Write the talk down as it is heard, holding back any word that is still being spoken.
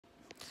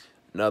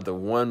Another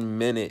 1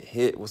 minute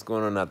hit. What's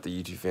going on out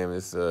the YouTube family?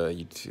 It's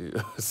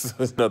YouTube. It's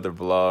another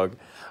vlog.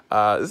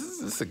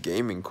 This is a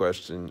gaming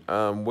question.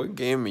 What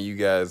game are you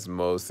guys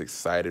most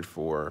excited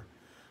for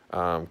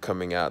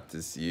coming out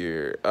this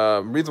year?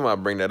 Reason why I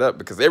bring that up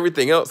because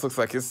everything else looks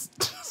like it's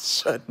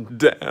shutting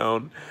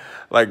down.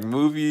 Like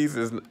movies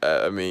is,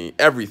 I mean,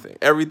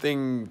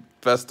 everything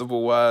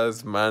festival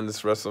wise,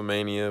 minus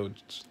WrestleMania,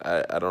 which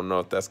I don't know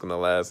if that's gonna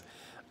last.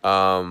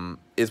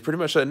 Is pretty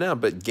much shut down.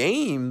 But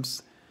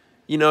games,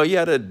 you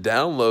had to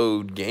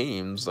download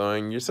games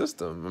on your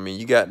system. I mean,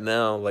 you got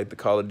now like the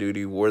Call of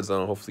Duty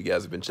Warzone. Hopefully, you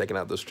guys have been checking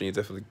out those streams.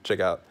 Definitely check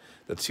out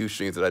the 2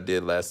 streams that I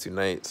did last 2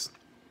 nights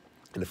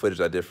and the footage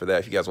I did for that.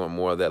 If you guys want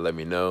more of that, let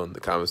me know in the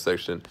comment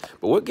section.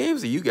 But what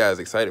games are you guys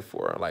excited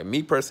for? Like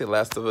me personally,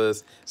 Last of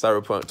Us,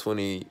 Cyberpunk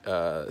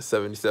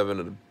 2077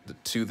 are the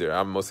two there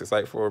I'm most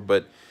excited for.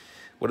 But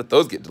what if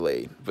those get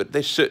delayed? But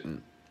they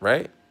shouldn't,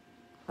 right?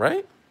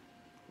 Right?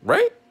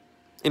 Right?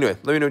 Anyway,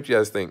 let me know what you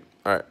guys think.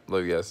 All right,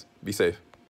 love you guys. Be safe.